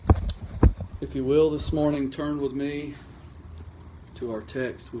If you will, this morning, turn with me to our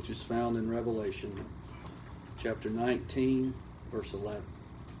text, which is found in Revelation, chapter 19, verse 11.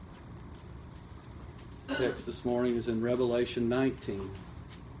 The text this morning is in Revelation 19,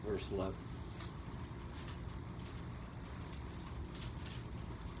 verse 11.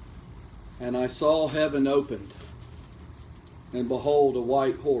 And I saw heaven opened, and behold, a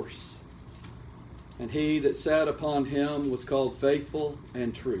white horse. And he that sat upon him was called Faithful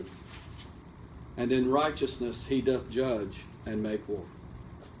and True. And in righteousness he doth judge and make war.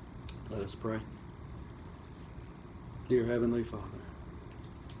 Let us pray. Dear Heavenly Father,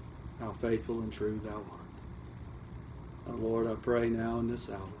 how faithful and true Thou art. Oh Lord, I pray now in this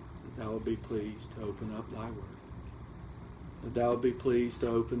hour that Thou would be pleased to open up Thy Word. That Thou would be pleased to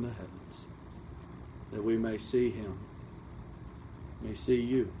open the heavens. That we may see Him, may see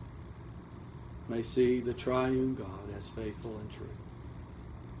You, may see the triune God as faithful and true.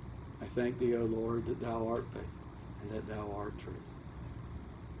 I thank Thee, O Lord, that Thou art faithful and that Thou art true.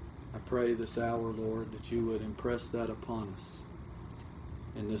 I pray this hour, Lord, that You would impress that upon us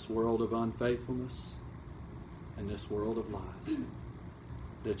in this world of unfaithfulness and this world of lies.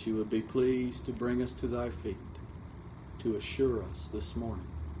 That You would be pleased to bring us to Thy feet, to assure us this morning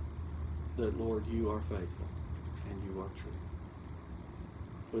that, Lord, You are faithful and You are true.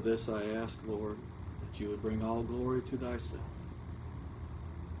 For this I ask, Lord, that You would bring all glory to Thyself.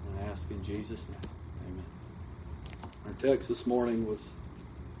 And I ask in Jesus' name. Amen. Our text this morning was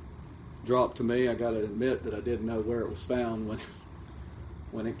dropped to me. I got to admit that I didn't know where it was found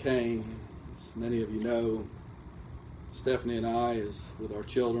when it came. As many of you know, Stephanie and I, with our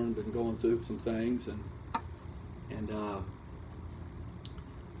children, been going through some things, and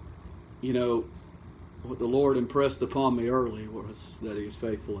you know, what the Lord impressed upon me early was that He is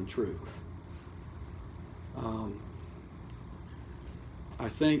faithful and true. I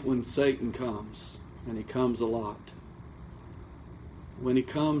think when Satan comes, and he comes a lot, when he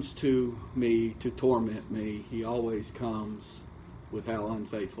comes to me to torment me, he always comes with how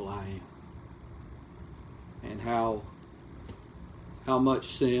unfaithful I am. And how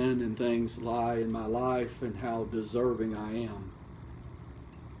much sin and things lie in my life, and how deserving I am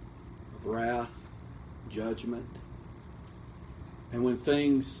of wrath, judgment. And when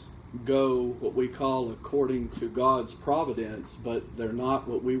things go what we call according to God's providence, but they're not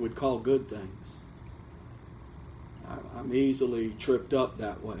what we would call good things, I'm easily tripped up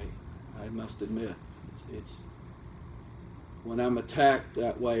that way, I must admit. It's when I'm attacked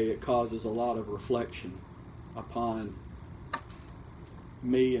that way, it causes a lot of reflection upon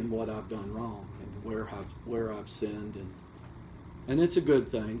me and what I've done wrong and where I've sinned, and it's a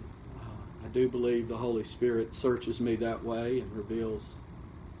good thing. I do believe the Holy Spirit searches me that way and reveals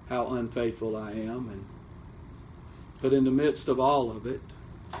how unfaithful I am. But in the midst of all of it,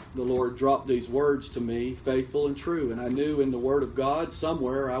 the Lord dropped these words to me, faithful and true. And I knew in the Word of God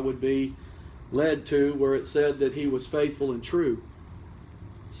somewhere I would be led to where it said that He was faithful and true.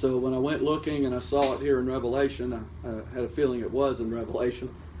 So when I went looking and I saw it here in Revelation, I had a feeling it was in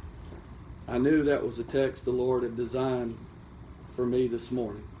Revelation. I knew that was a text the Lord had designed for me this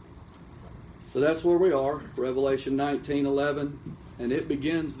morning. So that's where we are, Revelation 19:11, and it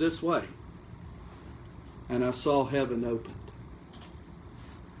begins this way. And I saw heaven opened.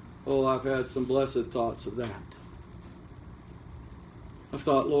 Oh, I've had some blessed thoughts of that. I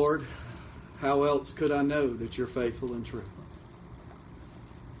thought, Lord, how else could I know that You're faithful and true?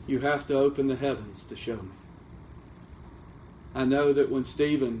 You have to open the heavens to show me. I know that when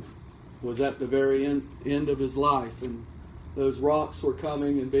Stephen was at the very end of his life, and those rocks were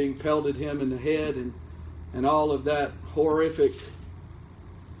coming and being pelted him in the head, and all of that horrific,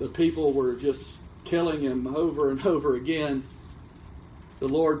 the people were just killing him over and over again. The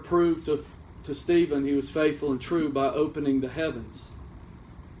Lord proved to Stephen He was faithful and true by opening the heavens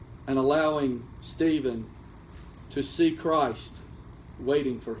and allowing Stephen to see Christ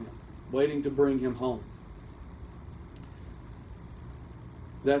waiting for him, waiting to bring him home.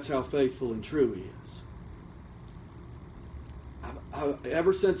 That's how faithful and true He is.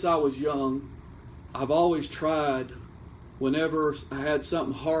 Ever since I was young, I've always tried, whenever I had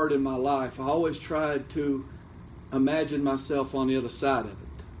something hard in my life, I always tried to imagine myself on the other side of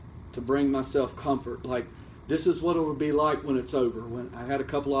it, to bring myself comfort. Like, this is what it would be like when it's over. When I had a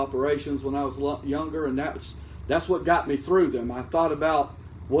couple of operations when I was younger, and that's what got me through them. I thought about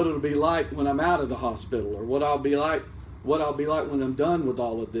what it'll be like when I'm out of the hospital, or what I'll be like when I'm done with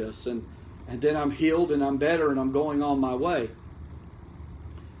all of this, and then I'm healed and I'm better and I'm going on my way.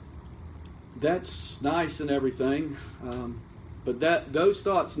 That's nice and everything, but those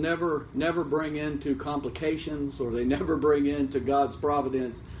thoughts never bring into complications, or they never bring into God's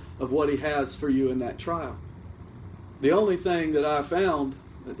providence of what He has for you in that trial. The only thing that I found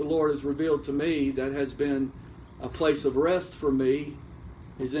that the Lord has revealed to me that has been a place of rest for me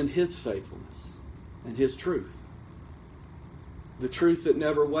is in His faithfulness and His truth. The truth that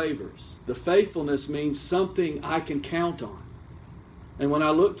never wavers. The faithfulness means something I can count on. And when I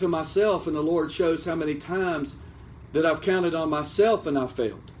look to myself and the Lord shows how many times that I've counted on myself and I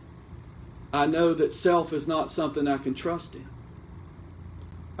failed, I know that self is not something I can trust in.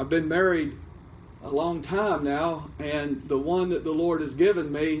 I've been married a long time now, and the one that the Lord has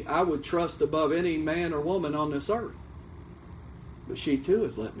given me, I would trust above any man or woman on this earth. But she too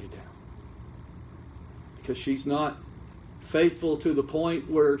has let me down. Because she's not faithful to the point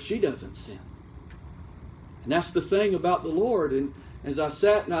where she doesn't sin. And that's the thing about the Lord. And as I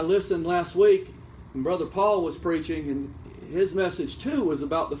sat and I listened last week, and Brother Paul was preaching, and his message too was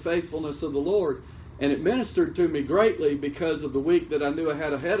about the faithfulness of the Lord. And it ministered to me greatly because of the week that I knew I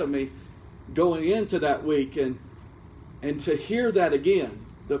had ahead of me going into that week. And to hear that again,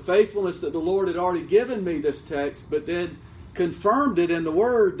 the faithfulness that the Lord had already given me this text, but then confirmed it in the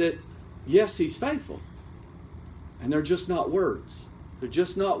Word that, yes, He's faithful. And they're just not words. They're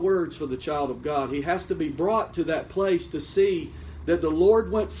just not words for the child of God. He has to be brought to that place to see that the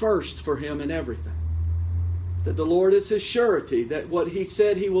Lord went first for him in everything. That the Lord is his surety. That what He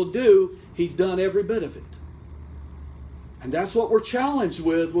said He will do, He's done every bit of it. And that's what we're challenged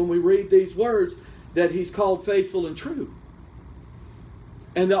with when we read these words, that He's called faithful and true.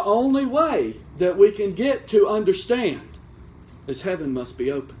 And the only way that we can get to understand is heaven must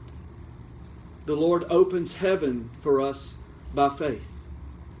be opened. The Lord opens heaven for us by faith,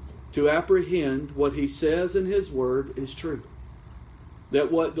 to apprehend what He says in His Word is true.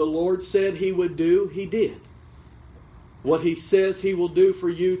 That what the Lord said He would do, He did. What He says He will do for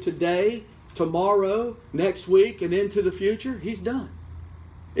you today, tomorrow, next week, and into the future, He's done.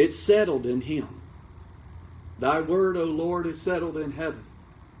 It's settled in Him. Thy word, O Lord, is settled in heaven.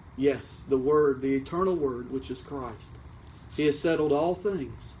 Yes, the Word, the eternal Word, which is Christ. He has settled all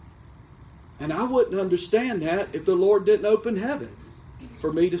things. And I wouldn't understand that if the Lord didn't open heaven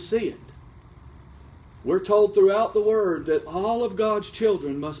for me to see it. We're told throughout the Word that all of God's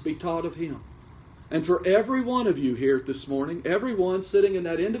children must be taught of Him. And for every one of you here this morning, everyone sitting in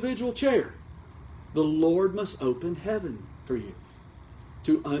that individual chair, the Lord must open heaven for you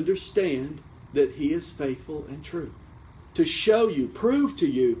to understand that He is faithful and true. To show you, prove to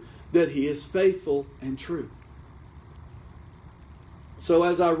you that He is faithful and true. So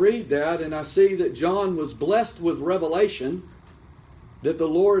as I read that and I see that John was blessed with revelation, that the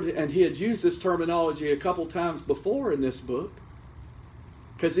Lord, and he had used this terminology a couple times before in this book,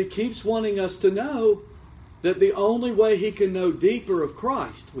 because he keeps wanting us to know that the only way he can know deeper of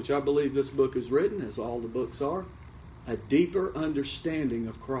Christ, which I believe this book is written, as all the books are, a deeper understanding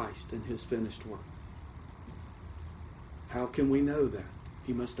of Christ and His finished work. How can we know that?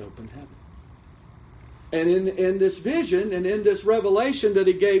 He must open heaven. And in this vision and in this revelation that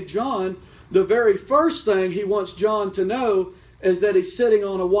He gave John, the very first thing He wants John to know is that He's sitting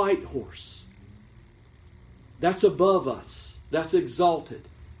on a white horse. That's above us. That's exalted.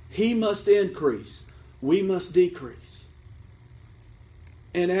 He must increase. We must decrease.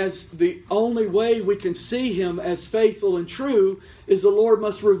 And as the only way we can see Him as faithful and true is the Lord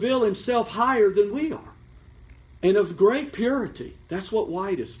must reveal Himself higher than we are. And of great purity. That's what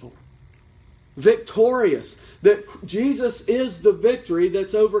white is for. Victorious. That Jesus is the victory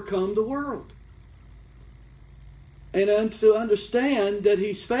that's overcome the world. And to understand that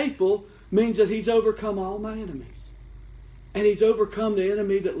He's faithful means that He's overcome all my enemies. And He's overcome the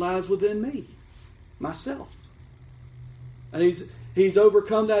enemy that lies within me, myself. And He's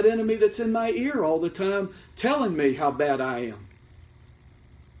overcome that enemy that's in my ear all the time, telling me how bad I am.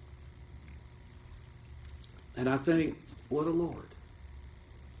 And I think, what a Lord.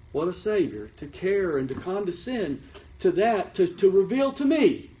 What a Savior to care and to condescend to that, to reveal to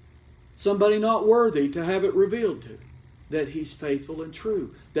me, somebody not worthy to have it revealed to, that He's faithful and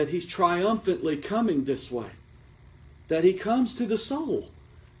true, that He's triumphantly coming this way, that He comes to the soul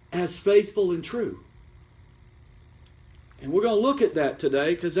as faithful and true. And we're going to look at that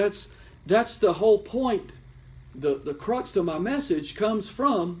today because that's the whole point. The crux of my message comes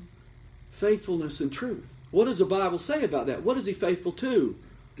from faithfulness and truth. What does the Bible say about that? What is He faithful to?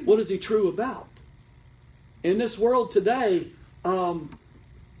 What is He true about? In this world today,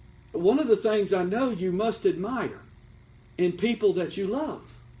 one of the things I know you must admire in people that you love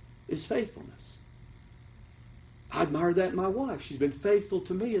is faithfulness. I admire that in my wife. She's been faithful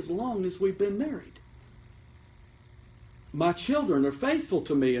to me as long as we've been married. My children are faithful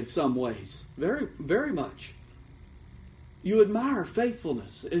to me in some ways. Very, very much. You admire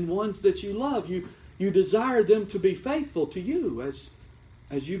faithfulness in ones that you love. You desire them to be faithful to you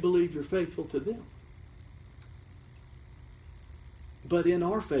as you believe you're faithful to them. But in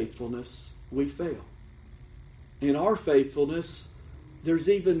our faithfulness, we fail. In our faithfulness, there's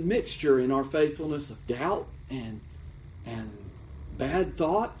even mixture in our faithfulness of doubt and bad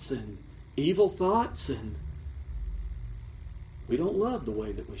thoughts and evil thoughts, and we don't love the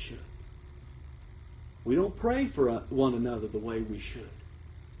way that we should. We don't pray for one another the way we should.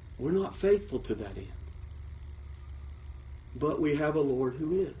 We're not faithful to that end. But we have a Lord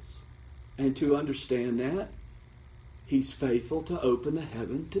who is. And to understand that, He's faithful to open the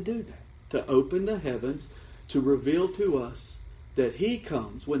heaven to do that. To open the heavens to reveal to us that He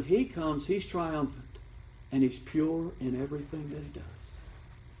comes. When He comes, He's triumphant. And He's pure in everything that He does.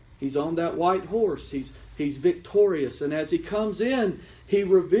 He's on that white horse. He's victorious. And as He comes in, He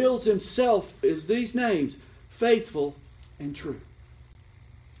reveals Himself as these names, faithful and true.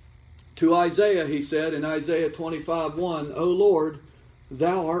 To Isaiah, He said in Isaiah 25:1, O Lord,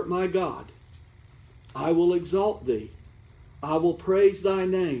 Thou art my God. I will exalt Thee. I will praise Thy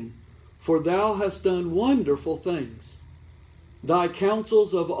name, for Thou hast done wonderful things. Thy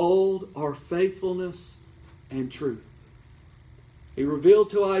counsels of old are faithfulness and truth. He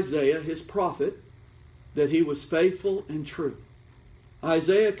revealed to Isaiah, his prophet, that he was faithful and true.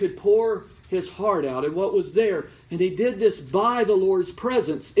 Isaiah could pour his heart out and what was there, and he did this by the Lord's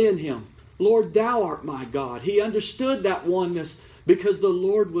presence in him. Lord, Thou art my God. He understood that oneness because the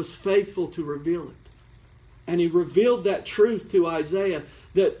Lord was faithful to reveal it. And He revealed that truth to Isaiah,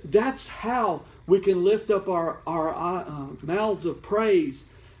 that's how we can lift up our mouths of praise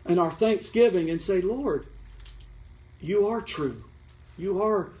and our thanksgiving and say, Lord, You are true. You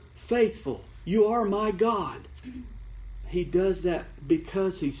are faithful. You are my God. He does that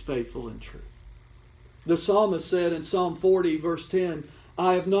because He's faithful and true. The psalmist said in Psalm 40, verse 10,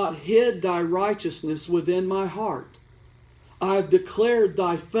 I have not hid Thy righteousness within my heart. I have declared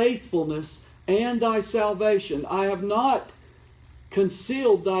Thy faithfulness and Thy salvation. I have not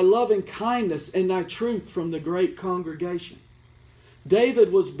concealed Thy loving kindness and Thy truth from the great congregation.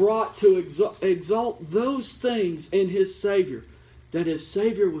 David was brought to exalt those things in his Savior, that his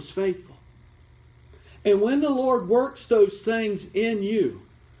Savior was faithful. And when the Lord works those things in you,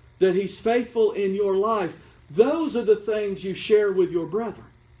 that He's faithful in your life, those are the things you share with your brethren.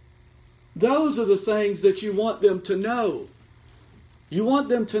 Those are the things that you want them to know. You want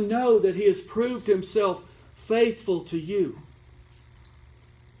them to know that He has proved Himself faithful to you.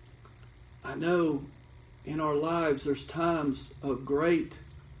 I know in our lives there's times of great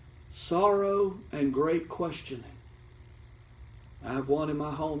sorrow and great questioning. I have one in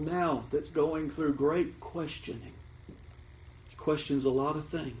my home now that's going through great questioning. She questions a lot of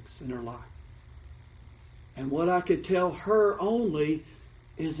things in her life. And what I could tell her only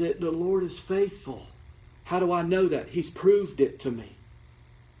is that the Lord is faithful. How do I know that? He's proved it to me.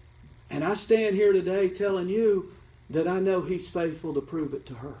 And I stand here today telling you that I know He's faithful to prove it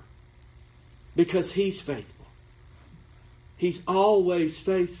to her. Because He's faithful. He's always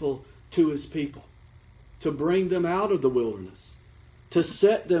faithful to His people. To bring them out of the wilderness. To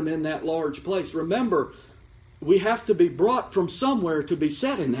set them in that large place. Remember, we have to be brought from somewhere to be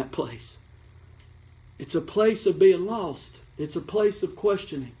set in that place. It's a place of being lost. It's a place of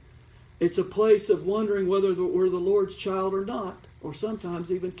questioning. It's a place of wondering whether we're the Lord's child or not. Or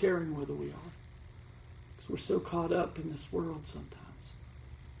sometimes even caring whether we are. Because we're so caught up in this world sometimes.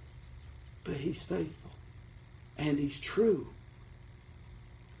 But He's faithful. And He's true.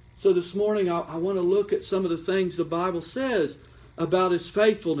 So this morning I want to look at some of the things the Bible says about His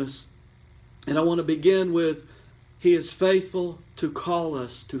faithfulness. And I want to begin with, He is faithful to call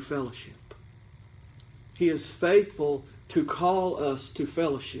us to fellowship. He is faithful to call us to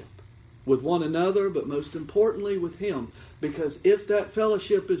fellowship with one another, but most importantly with Him. Because if that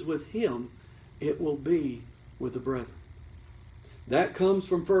fellowship is with Him, it will be with the brethren. That comes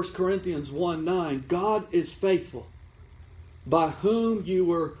from 1 Corinthians 1:9. God is faithful, by whom you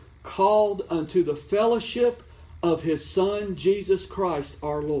were called unto the fellowship of His Son, Jesus Christ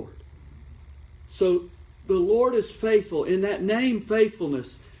our Lord. So the Lord is faithful. In that name,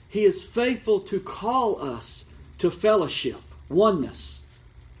 faithfulness, He is faithful to call us to fellowship, oneness,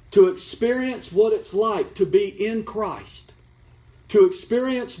 to experience what it's like to be in Christ, to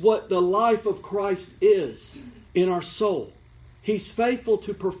experience what the life of Christ is in our soul. He's faithful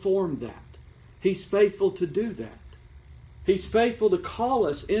to perform that. He's faithful to do that. He's faithful to call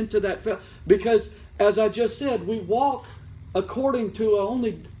us into that. Because, as I just said, we walk according to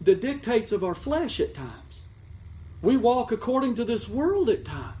only the dictates of our flesh at times. We walk according to this world at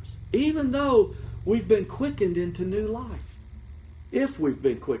times, even though we've been quickened into new life. if we've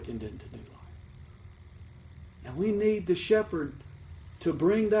been quickened into new life. And we need the shepherd to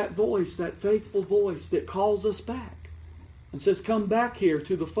bring that voice, that faithful voice that calls us back and says, come back here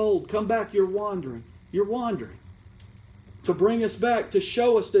to the fold. Come back, you're wandering. You're wandering. To bring us back, to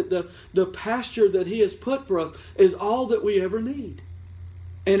show us that the pasture that He has put for us is all that we ever need.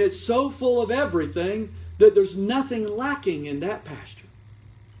 And it's so full of everything that there's nothing lacking in that pasture.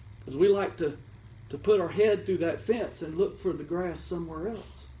 Because we like to put our head through that fence and look for the grass somewhere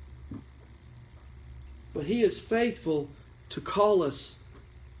else. But He is faithful to call us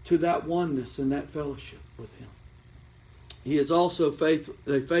to that oneness and that fellowship with Him. He is also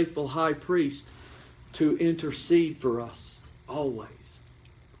a faithful high priest to intercede for us always.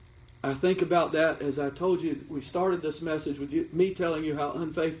 I think about that as I told you, we started this message with me telling you how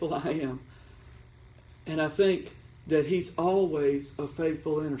unfaithful I am. And I think that He's always a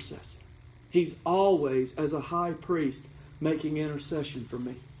faithful intercessor. He's always, as a high priest, making intercession for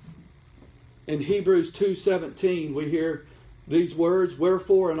me. In Hebrews 2:17, we hear these words,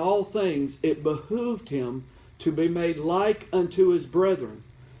 wherefore in all things it behooved Him to be made like unto His brethren,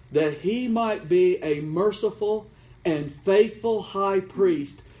 that He might be a merciful and faithful high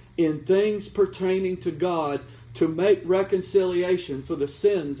priest in things pertaining to God, to make reconciliation for the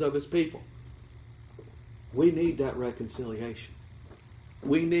sins of His people. We need that reconciliation.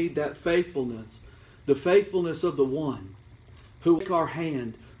 We need that faithfulness, the faithfulness of the one who will take our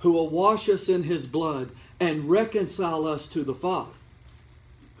hand, who will wash us in His blood and reconcile us to the Father,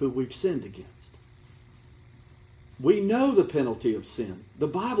 who we've sinned against. We know the penalty of sin. The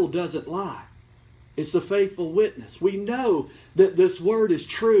Bible doesn't lie. It's a faithful witness. We know that this word is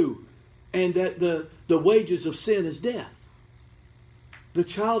true and that the wages of sin is death. The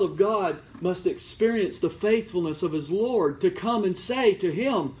child of God must experience the faithfulness of his Lord to come and say to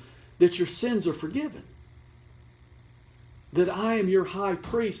Him that your sins are forgiven. That I am your high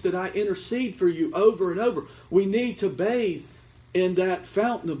priest, that I intercede for you over and over. We need to bathe in that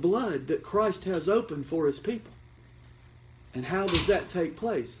fountain of blood that Christ has opened for His people. And how does that take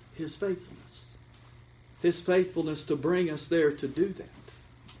place? His faithfulness. His faithfulness to bring us there to do that.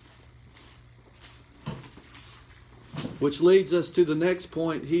 Which leads us to the next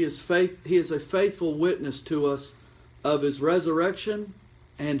point. He is a faithful witness to us of His resurrection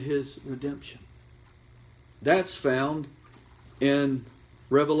and His redemption. That's found in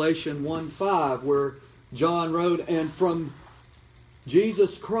Revelation 1:5, where John wrote, and from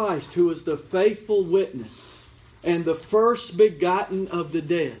Jesus Christ, who is the faithful witness and the first begotten of the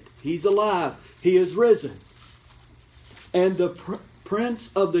dead. He's alive. He is risen. And the prince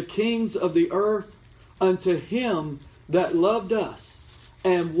of the kings of the earth, unto Him that loved us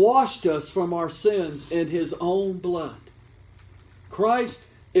and washed us from our sins in His own blood. Christ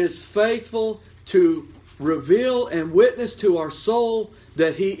is faithful to reveal and witness to our soul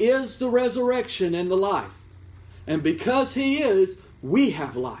that He is the resurrection and the life. And because He is, we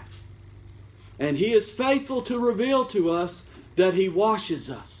have life. And He is faithful to reveal to us that He washes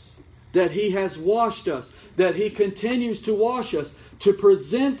us, that He has washed us, that He continues to wash us, to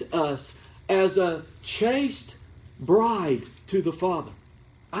present us as a chaste bride to the Father.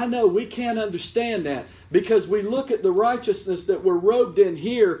 I know we can't understand that because we look at the righteousness that we're robed in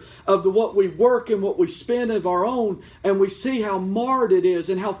here of what we work and what we spend of our own, and we see how marred it is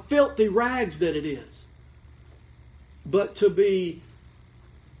and how filthy rags that it is. But to be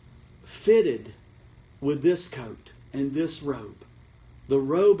fitted with this coat and this robe, the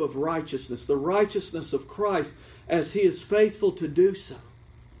robe of righteousness, the righteousness of Christ, as He is faithful to do so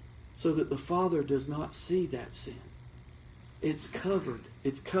that the Father does not see that sin. It's covered.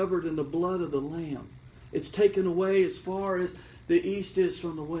 It's covered in the blood of the Lamb. It's taken away as far as the east is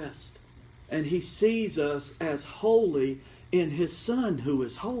from the west. And He sees us as holy in His Son who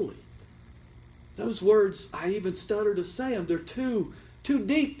is holy. Those words, I even stutter to say them. They're too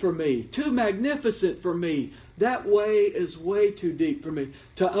deep for me. Too magnificent for me. That way is way too deep for me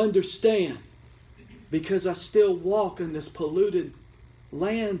to understand. Because I still walk in this polluted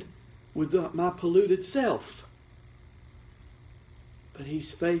land with my polluted self. But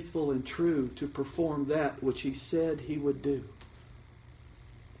He's faithful and true to perform that which He said He would do.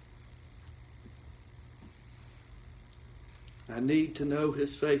 I need to know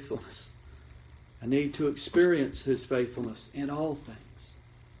His faithfulness. I need to experience His faithfulness in all things.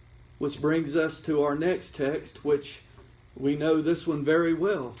 Which brings us to our next text, which we know this one very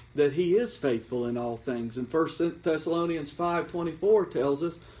well, that He is faithful in all things. And 1 Thessalonians 5:24 tells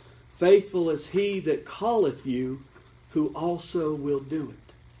us, faithful is He that calleth you, who also will do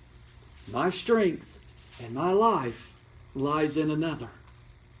it. My strength and my life lies in another.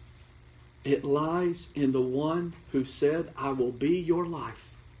 It lies in the one who said, I will be your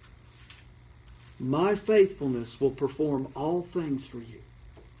life. My faithfulness will perform all things for you.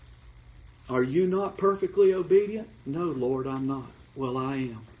 Are you not perfectly obedient? No, Lord, I'm not. Well, I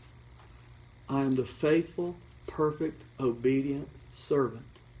am. I am the faithful, perfect, obedient servant,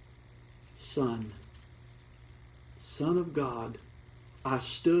 Son of God. I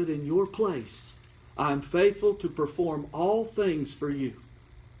stood in your place. I am faithful to perform all things for you.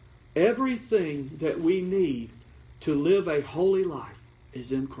 Everything that we need to live a holy life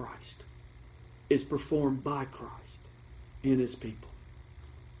is in Christ, is performed by Christ in His people.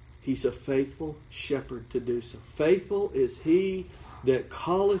 He's a faithful shepherd to do so. Faithful is He that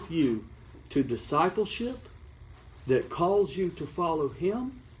calleth you to discipleship, that calls you to follow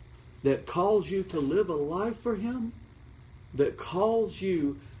Him, that calls you to live a life for Him, that calls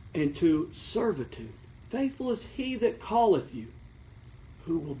you into servitude. Faithful is He that calleth you,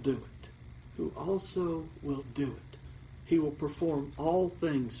 who will do it, who also will do it. He will perform all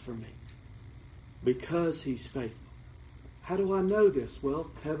things for me because He's faithful. How do I know this? Well,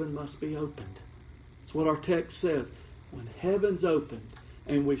 heaven must be opened. That's what our text says. When heaven's opened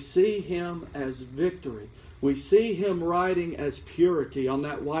and we see Him as victory, we see Him riding as purity on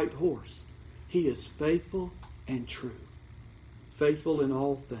that white horse, He is faithful and true. Faithful in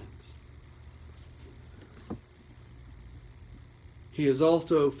all things. He is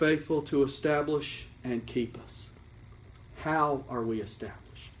also faithful to establish and keep us. How are we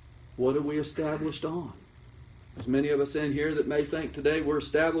established? What are we established on? There's many of us in here that may think today we're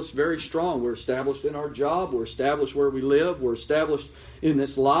established very strong. We're established in our job. We're established where we live. We're established in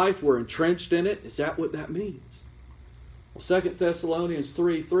this life. We're entrenched in it. Is that what that means? Well, 2 Thessalonians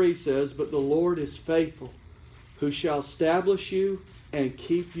 3:3 says, but the Lord is faithful, who shall establish you and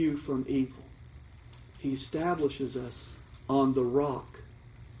keep you from evil. He establishes us on the rock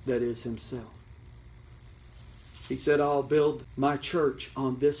that is Himself. He said, I'll build my church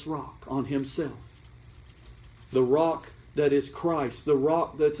on this rock, on Himself. The rock that is Christ, the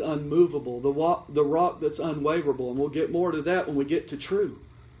rock that's unmovable, the rock that's unwaverable. And we'll get more to that when we get to true.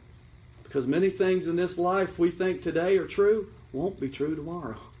 Because many things in this life we think today are true won't be true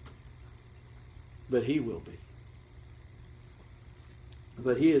tomorrow. But He will be.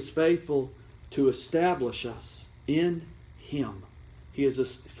 But He is faithful to establish us in Him. He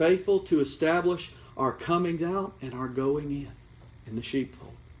is faithful to establish our coming out and our going in the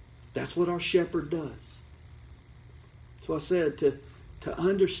sheepfold. That's what our shepherd does. So I said to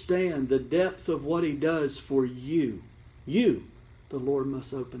understand the depth of what He does for you, the Lord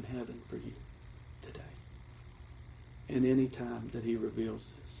must open heaven for you today. And any time that He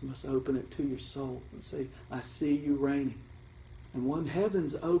reveals this, must open it to your soul and say, I see you reigning. And when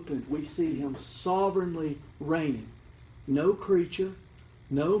heaven's opened, we see Him sovereignly reigning. No creature,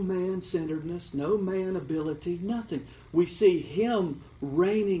 no man-centeredness, no man ability, nothing. We see Him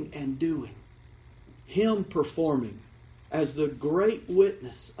reigning and doing. Him performing as the great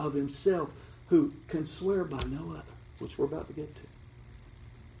witness of Himself who can swear by no other, which we're about to get to.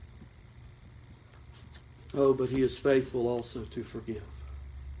 Oh, but He is faithful also to forgive.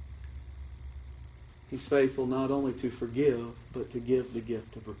 He's faithful not only to forgive, but to give the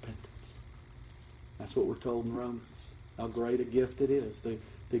gift of repentance. That's what we're told in Romans. How great a gift it is.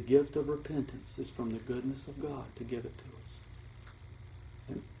 The gift of repentance is from the goodness of God to give it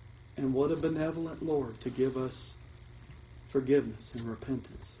to us. And what a benevolent Lord to give us forgiveness and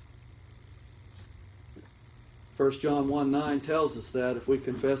repentance. 1 John 1:9 tells us that if we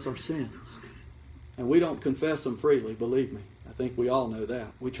confess our sins, and we don't confess them freely, believe me. I think we all know that.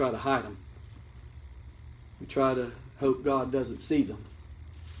 We try to hide them. We try to hope God doesn't see them.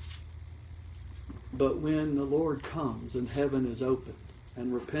 But when the Lord comes and heaven is opened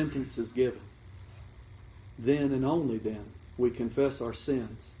and repentance is given, then and only then we confess our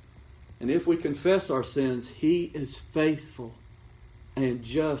sins. And if we confess our sins, He is faithful and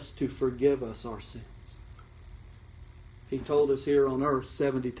just to forgive us our sins. He told us here on earth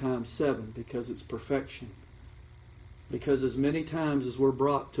 70 times 7 because it's perfection. Because as many times as we're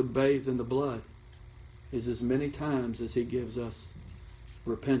brought to bathe in the blood is as many times as He gives us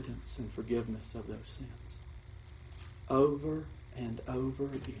repentance and forgiveness of those sins. Over and over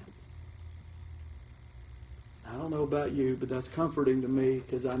again. I don't know about you, but that's comforting to me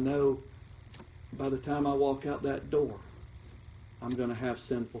because I know by the time I walk out that door, I'm going to have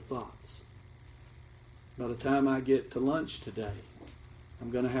sinful thoughts. By the time I get to lunch today,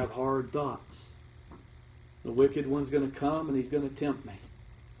 I'm going to have hard thoughts. The wicked one's going to come and he's going to tempt me.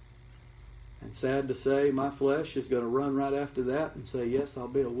 And sad to say, my flesh is going to run right after that and say, yes, I'll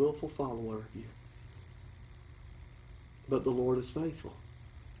be a willful follower of you. But the Lord is faithful.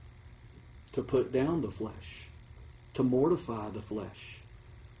 to put down the flesh, to mortify the flesh,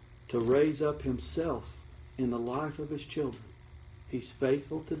 to raise up Himself in the life of His children. He's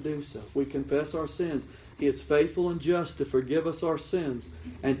faithful to do so. If we confess our sins, He is faithful and just to forgive us our sins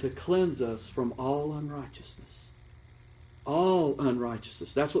and to cleanse us from all unrighteousness. All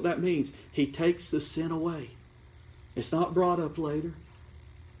unrighteousness. That's what that means. He takes the sin away. It's not brought up later.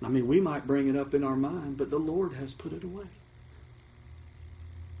 I mean, we might bring it up in our mind, but the Lord has put it away.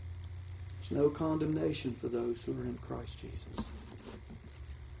 There's no condemnation for those who are in Christ Jesus.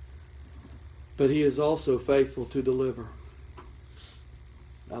 But He is also faithful to deliver.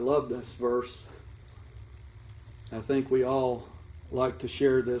 I love this verse. I think we all like to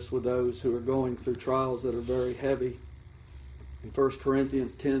share this with those who are going through trials that are very heavy. In 1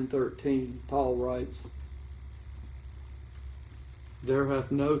 Corinthians 10:13, Paul writes, "There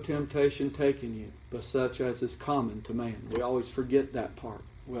hath no temptation taken you, but such as is common to man." We always forget that part.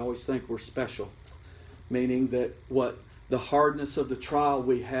 We always think we're special. Meaning that what the hardness of the trial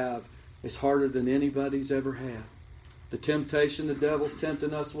we have is harder than anybody's ever had. The temptation the devil's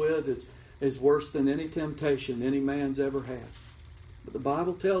tempting us with is worse than any temptation any man's ever had. But the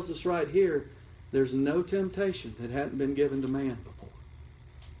Bible tells us right here, there's no temptation that hadn't been given to man before.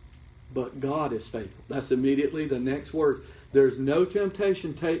 But God is faithful. That's immediately the next word. There's no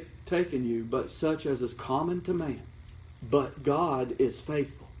temptation taken you, but such as is common to man. But God is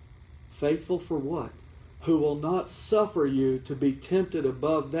faithful. Faithful for what? Who will not suffer you to be tempted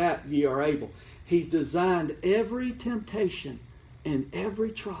above that ye are able. He's designed every temptation and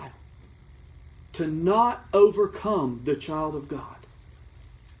every trial to not overcome the child of God.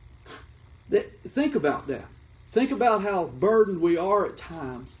 Think about that. Think about how burdened we are at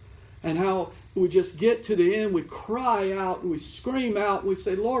times and how we just get to the end, we cry out, we scream out, we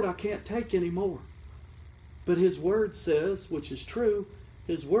say, Lord, I can't take any more. But His Word says, which is true,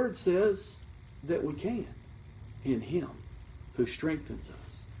 His Word says that we can in Him who strengthens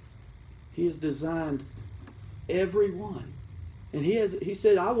us. He has designed every one. And He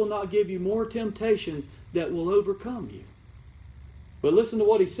said, I will not give you more temptation that will overcome you. But listen to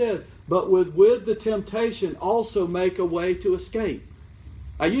what He says. But with the temptation also make a way to escape.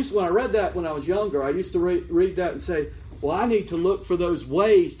 When I read that when I was younger, I used to read that and say, well, I need to look for those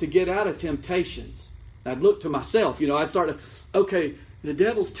ways to get out of temptations. I'd look to myself. I'd start to, okay, the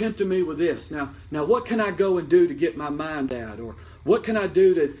devil's tempting me with this. Now what can I go and do to get my mind out? Or what can I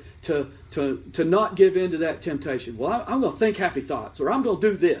do to not give in to that temptation? Well, I'm going to think happy thoughts. Or I'm going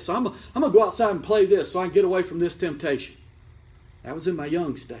to do this. I'm going to go outside and play this so I can get away from this temptation. That was in my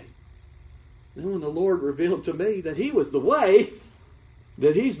young state. Then when the Lord revealed to me that He was the way,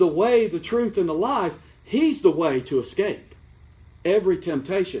 that He's the way, the truth, and the life, He's the way to escape every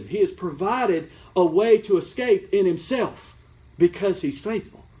temptation. He has provided a way to escape in Himself because He's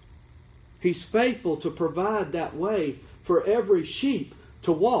faithful. He's faithful to provide that way for every sheep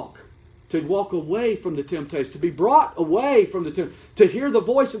to walk away from the temptation, to be brought away from the temptation, to hear the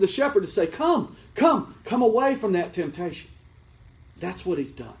voice of the shepherd to say, come away from that temptation. That's what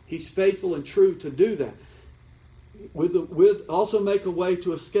He's done. He's faithful and true to do that. With also make a way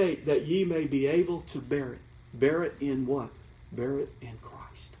to escape that ye may be able to bear it. Bear it in what? Bear it in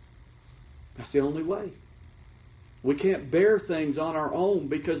Christ. That's the only way. We can't bear things on our own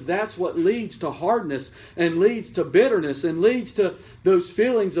because that's what leads to hardness and leads to bitterness and leads to those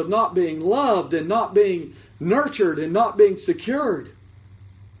feelings of not being loved and not being nurtured and not being secured.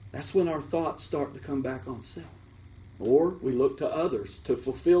 That's when our thoughts start to come back on self. Or we look to others to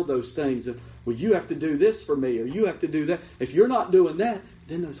fulfill those things. Well, you have to do this for me, or you have to do that. If you're not doing that,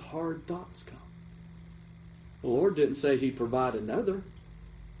 then those hard thoughts come. The Lord didn't say He provide another.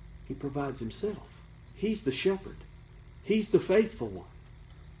 He provides Himself. He's the shepherd. He's the faithful one.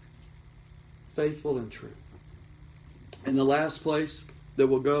 Faithful and true. And the last place that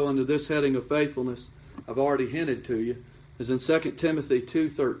will go under this heading of faithfulness, I've already hinted to you, is in 2 Timothy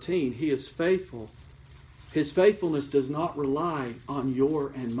 2:13. He is faithful. His faithfulness does not rely on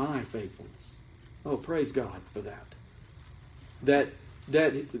your and my faithfulness. Oh, praise God for that. That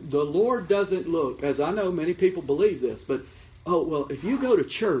the Lord doesn't look, as I know many people believe this, but, oh, well, if you go to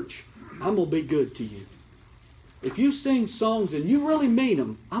church, I'm going to be good to you. If you sing songs and you really mean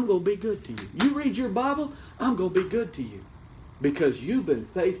them, I'm going to be good to you. You read your Bible, I'm going to be good to you. Because you've been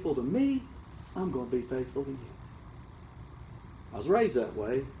faithful to me, I'm going to be faithful to you. I was raised that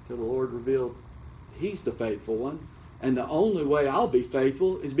way till the Lord revealed He's the faithful one. And the only way I'll be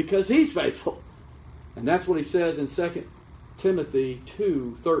faithful is because He's faithful. And that's what He says in 2 Timothy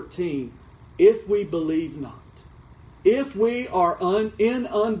 2:13. If we believe not. If we are in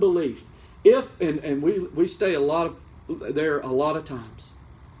unbelief. And we stay there a lot of times.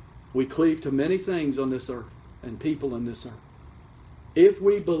 We cleave to many things on this earth and people in this earth. If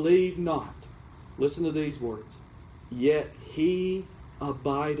we believe not, listen to these words, yet he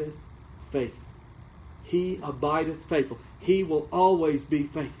abideth faithful. He abideth faithful. He will always be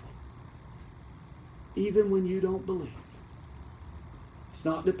faithful. Even when you don't believe. It's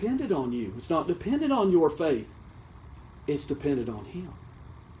not dependent on you. It's not dependent on your faith. It's dependent on Him.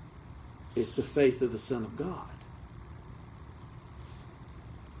 It's the faith of the Son of God.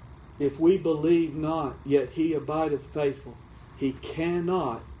 If we believe not, yet He abideth faithful, He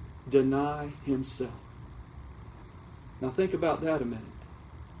cannot deny Himself. Now think about that a minute.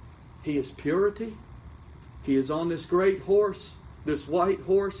 He is purity. He is on this great horse, this white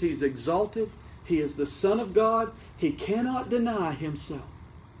horse. He's exalted. He is the Son of God. He cannot deny Himself.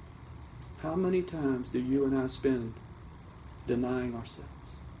 How many times do you and I spend denying ourselves?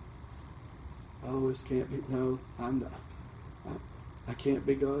 Oh, this can't be. No, I can't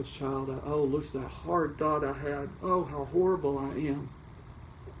be God's child. Look at that hard thought I had. Oh, how horrible I am.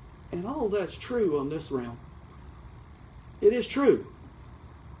 And all that's true on this realm. It is true.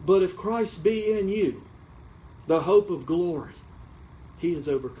 But if Christ be in you, the hope of glory, He has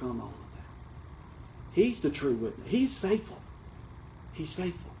overcome all of that. He's the true witness. He's faithful. He's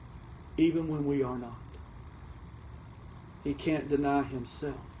faithful, even when we are not. He can't deny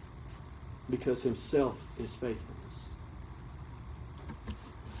Himself, because Himself is faithfulness.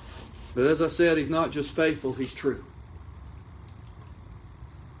 But as I said, He's not just faithful, He's true.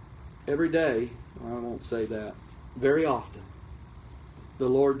 Every day, I won't say that, very often, the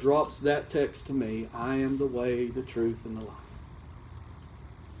Lord drops that text to me, I am the way, the truth, and the life.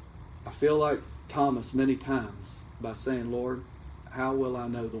 I feel like Thomas many times by saying, Lord, how will I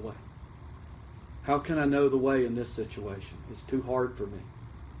know the way? How can I know the way in this situation? It's too hard for me.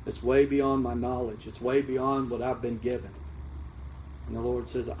 It's way beyond my knowledge. It's way beyond what I've been given. And the Lord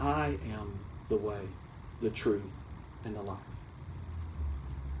says, I am the way, the truth, and the life.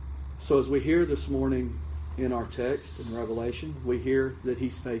 So as we hear this morning in our text in Revelation, we hear that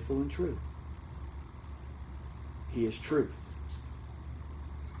He's faithful and true. He is truth.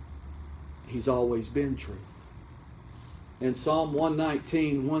 He's always been truth. In Psalm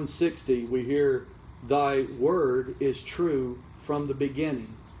 119, 160, we hear, Thy word is true from the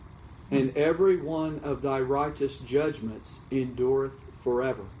beginning, and every one of Thy righteous judgments endureth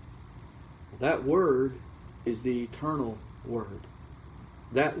forever. That word is the eternal word.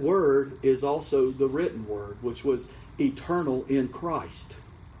 That word is also the written word, which was eternal in Christ.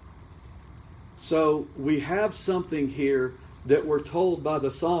 So we have something here that we're told by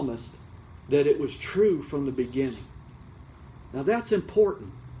the psalmist that it was true from the beginning. Now that's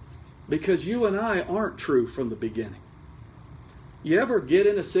important, because you and I aren't true from the beginning. You ever get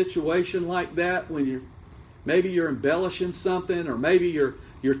in a situation like that when maybe you're embellishing something, or maybe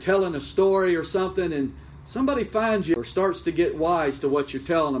you're telling a story or something, and somebody finds you or starts to get wise to what you're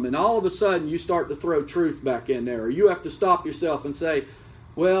telling them, and all of a sudden you start to throw truth back in there, or you have to stop yourself and say,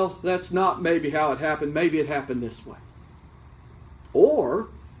 well, that's not maybe how it happened. Maybe it happened this way. Or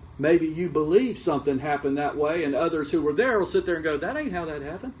maybe you believe something happened that way, and others who were there will sit there and go, that ain't how that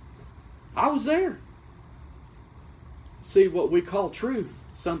happened. I was there. See, what we call truth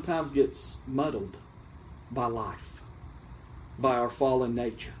sometimes gets muddled by life, by our fallen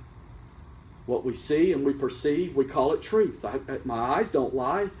nature. What we see and we perceive, we call it truth. My eyes don't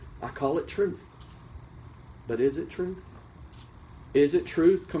lie. I call it truth. But is it truth? Is it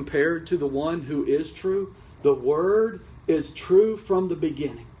truth compared to the one who is true? The Word is true from the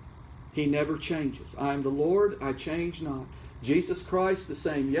beginning. He never changes. I am the Lord, I change not. Jesus Christ the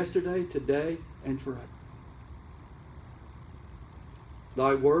same yesterday, today, and forever.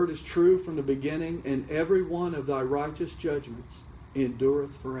 Thy word is true from the beginning, and every one of Thy righteous judgments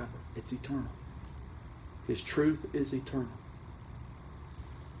endureth forever. It's eternal. His truth is eternal.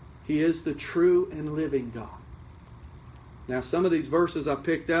 He is the true and living God. Now, some of these verses I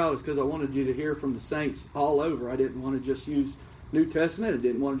picked out is because I wanted you to hear from the saints all over. I didn't want to just use New Testament. I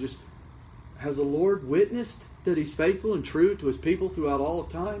didn't want to just... Has the Lord witnessed that He's faithful and true to His people throughout all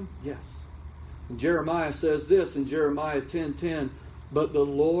of time? Yes. And Jeremiah says this in Jeremiah 10:10, but the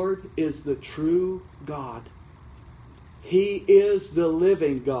Lord is the true God. He is the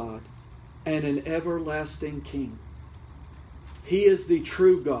living God and an everlasting King. He is the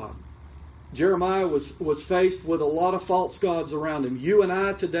true God. Jeremiah was faced with a lot of false gods around him. You and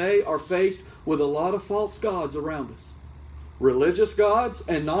I today are faced with a lot of false gods around us. Religious gods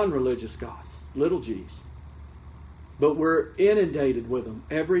and non-religious gods. Little g's. But we're inundated with them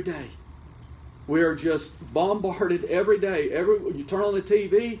every day. We are just bombarded every day. You turn on the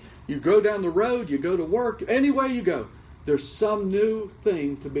TV, you go down the road, you go to work, anywhere you go. There's some new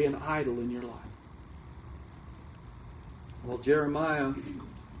thing to be an idol in your life. Well, Jeremiah,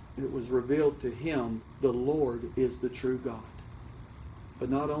 it was revealed to him, the Lord is the true God. But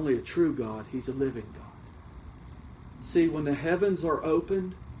not only a true God, He's a living God. See, when the heavens are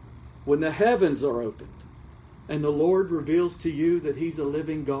opened, and the Lord reveals to you that He's a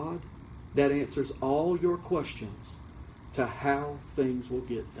living God, that answers all your questions to how things will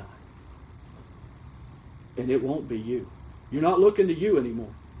get done. And it won't be you. You're not looking to you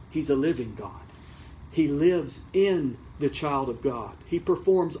anymore. He's a living God. He lives in the child of God. He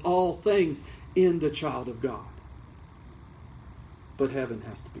performs all things in the child of God. But heaven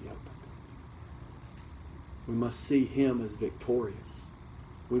has to be opened. We must see Him as victorious.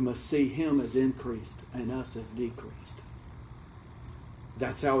 We must see Him as increased and us as decreased.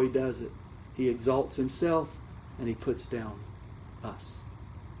 That's how He does it. He exalts Himself and He puts down us,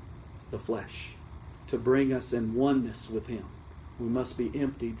 the flesh, to bring us in oneness with Him. We must be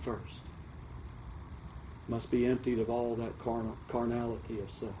emptied first. Must be emptied of all that carnality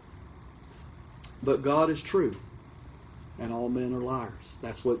of self. But God is true, and all men are liars.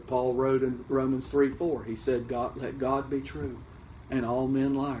 That's what Paul wrote in Romans 3:4. He said, let God be true, and all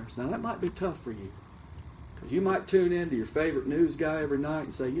men liars. Now that might be tough for you, because you might tune in to your favorite news guy every night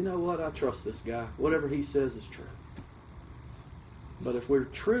and say, you know what, I trust this guy. Whatever he says is true. But if we're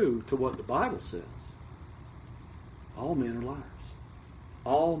true to what the Bible says, all men are liars.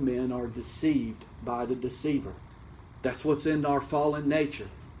 All men are deceived by the deceiver. That's what's in our fallen nature.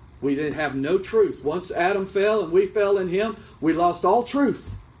 We didn't have no truth. Once Adam fell and we fell in him, we lost all truth.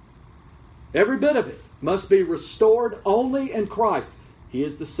 Every bit of it must be restored only in Christ. He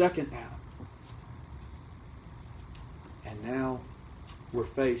is the second Adam. And now we're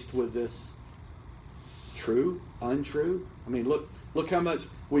faced with this true, untrue. I mean, look how much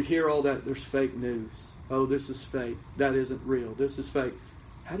we hear all that. There's fake news. Oh, this is fake. That isn't real. This is fake.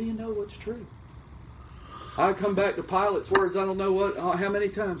 How do you know what's true? I come back to Pilate's words, I don't know how many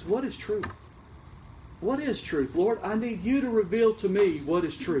times. What is truth? What is truth? Lord, I need you to reveal to me what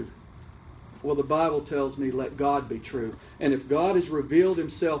is truth. Well, the Bible tells me, let God be true. And if God has revealed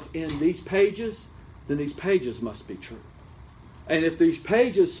Himself in these pages, then these pages must be true. And if these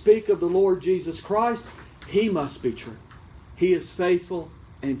pages speak of the Lord Jesus Christ, He must be true. He is faithful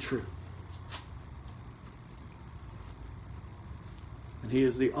and true. And He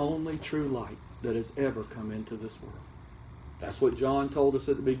is the only true light that has ever come into this world. That's what John told us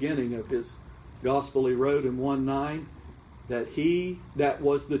at the beginning of his gospel he wrote in 1:9, that He that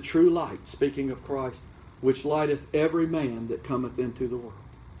was the true light, speaking of Christ, which lighteth every man that cometh into the world.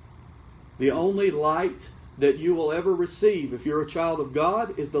 The only light that you will ever receive if you're a child of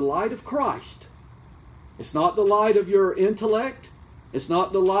God is the light of Christ. It's not the light of your intellect. It's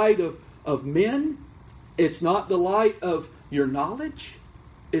not the light of men. It's not the light of your knowledge.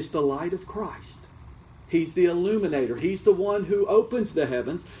 It's the light of Christ. He's the illuminator. He's the one who opens the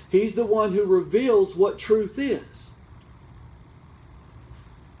heavens. He's the one who reveals what truth is.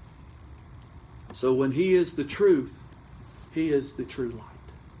 So when He is the truth, He is the true light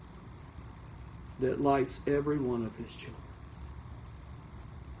that lights every one of His children.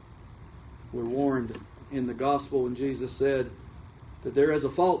 We're warned in the gospel when Jesus said that there is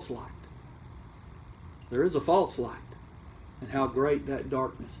a false light. There is a false light. And how great that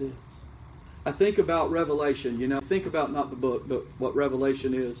darkness is. I think about Revelation. Think about not the book, but what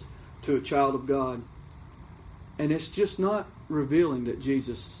Revelation is to a child of God. And it's just not revealing that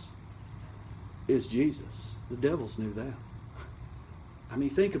Jesus is Jesus. The devils knew that. I mean,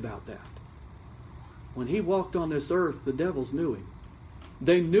 think about that. When He walked on this earth, the devils knew Him.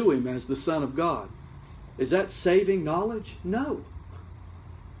 They knew Him as the Son of God. Is that saving knowledge? No.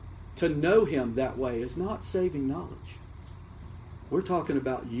 To know Him that way is not saving knowledge. We're talking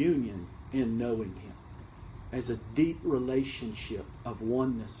about union in knowing Him as a deep relationship of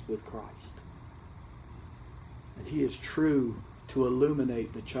oneness with Christ. And He is true to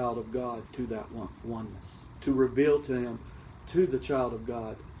illuminate the child of God to that oneness. To reveal to him, to the child of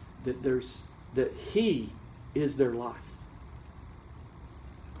God, that He is their life.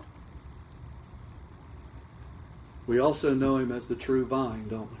 We also know Him as the true vine,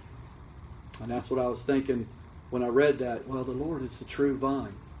 don't we? And that's what I was thinking when I read that. Well, the Lord is the true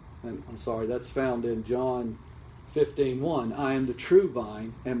vine. And I'm sorry, that's found in John 15:1. I am the true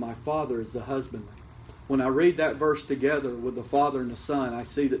vine, and my Father is the husbandman. When I read that verse together with the Father and the Son, I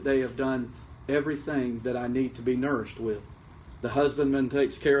see that they have done everything that I need to be nourished with. The husbandman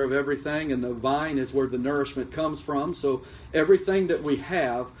takes care of everything, and the vine is where the nourishment comes from. So everything that we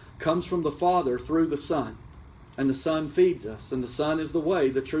have comes from the Father through the Son. And the Son feeds us. And the Son is the way,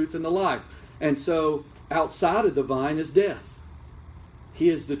 the truth, and the life. And so outside of the vine is death. He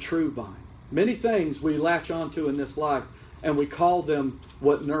is the true vine. Many things we latch onto in this life, and we call them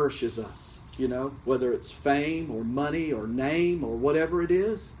what nourishes us. You know, whether it's fame or money or name or whatever it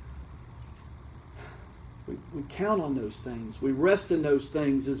is. We count on those things. We rest in those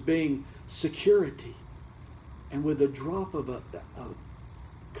things as being security. And with a drop of a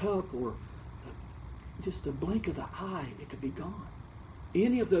cup or just a blink of the eye, it could be gone.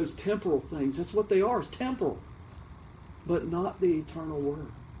 Any of those temporal things, that's what they are, it's temporal. But not the eternal Word.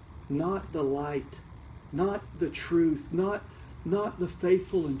 Not the light. Not the truth. Not the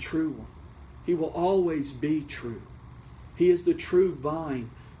faithful and true one. He will always be true. He is the true vine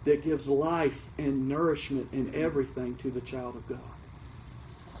that gives life and nourishment and everything to the child of God.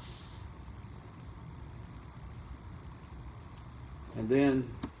 And then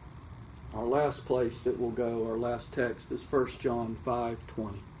our last place that we'll go, our last text, is 1 John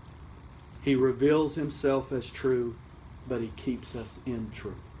 5:20. He reveals himself as true, but he keeps us in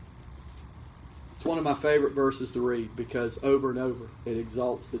truth. It's one of my favorite verses to read because over and over it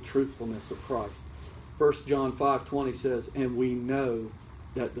exalts the truthfulness of Christ. 1 John 5:20 says, and we know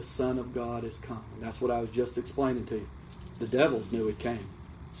that the Son of God is come. And that's what I was just explaining to you. The devils knew he came.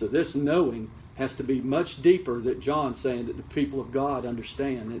 So this knowing has to be much deeper that John's saying that the people of God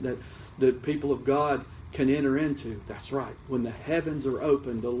understand, that the people of God can enter into. That's right. When the heavens are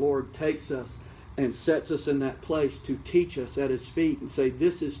open, the Lord takes us and sets us in that place to teach us at His feet and say,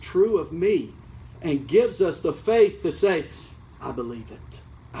 this is true of me, and gives us the faith to say, I believe it.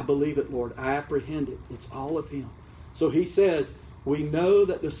 I believe it, Lord. I apprehend it. It's all of Him. So He says, we know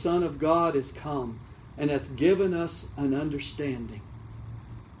that the Son of God is come and hath given us an understanding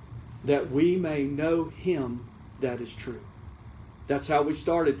that we may know Him that is true. That's how we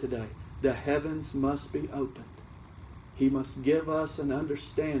started today. The heavens must be opened. He must give us an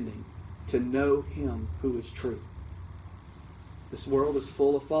understanding to know Him who is true. This world is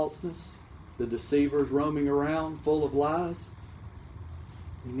full of falseness. The deceivers roaming around, full of lies.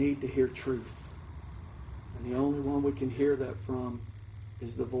 We need to hear truth. And the only one we can hear that from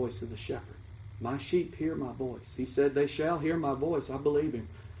is the voice of the shepherd. My sheep hear my voice. He said they shall hear my voice. I believe Him.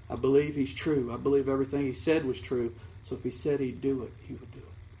 I believe He's true. I believe everything He said was true. So if He said He'd do it, He would do it.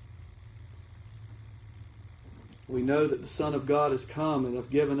 We know that the Son of God has come and has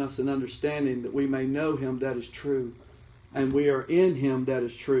given us an understanding that we may know Him that is true. And we are in Him that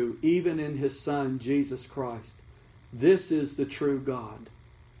is true, even in His Son, Jesus Christ. This is the true God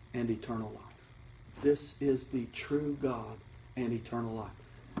and eternal life. This is the true God and eternal life.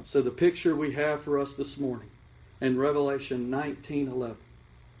 So the picture we have for us this morning in Revelation 19:11.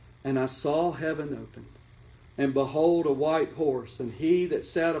 And I saw heaven opened, and behold a white horse, and he that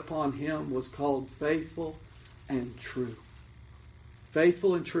sat upon him was called Faithful and True.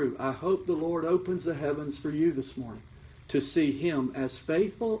 Faithful and true. I hope the Lord opens the heavens for you this morning to see Him as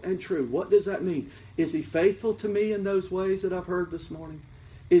faithful and true. What does that mean? Is He faithful to me in those ways that I've heard this morning?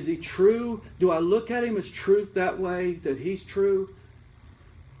 Is He true? Do I look at Him as truth that way, that He's true,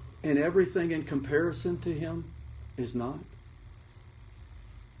 and everything in comparison to Him is not?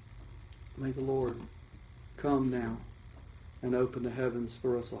 May the Lord come now and open the heavens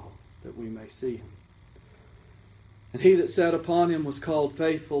for us all, that we may see Him. And he that sat upon him was called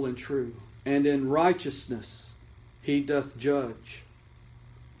Faithful and True, and in righteousness He doth judge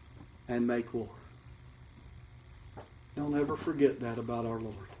and make war. Don't ever forget that about our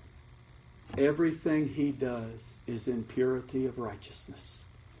Lord. Everything He does is in purity of righteousness.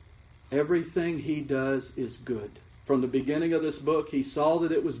 Everything He does is good. From the beginning of this book, He saw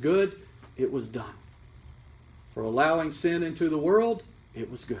that it was good. It was done. For allowing sin into the world,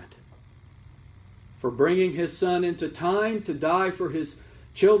 it was good. For bringing His Son into time to die for His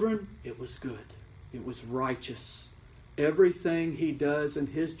children, it was good. It was righteous. Everything He does in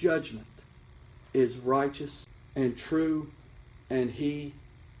His judgment is righteous and true, and He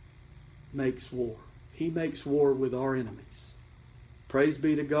makes war. He makes war with our enemies. Praise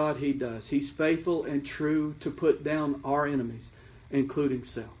be to God, He does. He's faithful and true to put down our enemies, including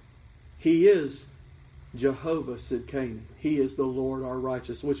self. He is Jehovah Sidkenu. He is the Lord our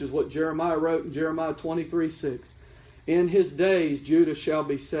righteous, which is what Jeremiah wrote in Jeremiah 23:6. In His days Judah shall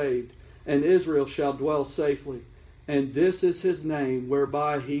be saved, and Israel shall dwell safely. And this is His name,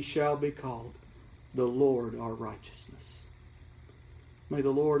 whereby He shall be called, the Lord our righteousness. May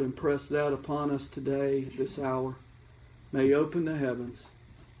the Lord impress that upon us today, this hour. May He open the heavens.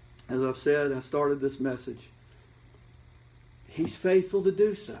 As I've said, I started this message. He's faithful to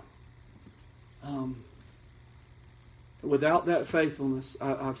do so. Without that faithfulness,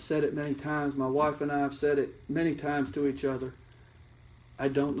 I've said it many times. My wife and I have said it many times to each other. I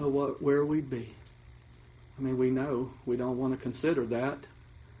don't know where we'd be. I mean, we know we don't want to consider that.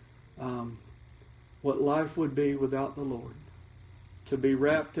 What life would be without the Lord. To be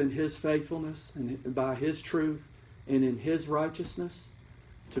wrapped in His faithfulness and by His truth and in His righteousness.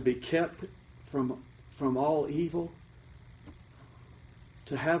 To be kept from all evil.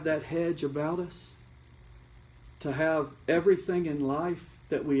 To have that hedge about us. To have everything in life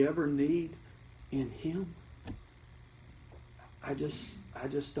that we ever need in Him. I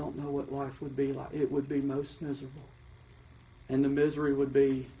just don't know what life would be like. It would be most miserable. And the misery would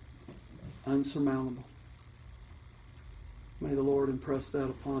be unsurmountable. May the Lord impress that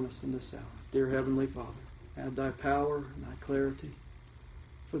upon us in this hour. Dear Heavenly Father, add Thy power and Thy clarity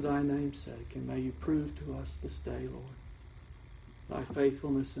for Thy name's sake. And may You prove to us this day, Lord, Thy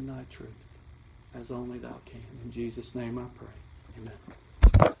faithfulness and Thy truth as only Thou can. In Jesus' name I pray. Amen.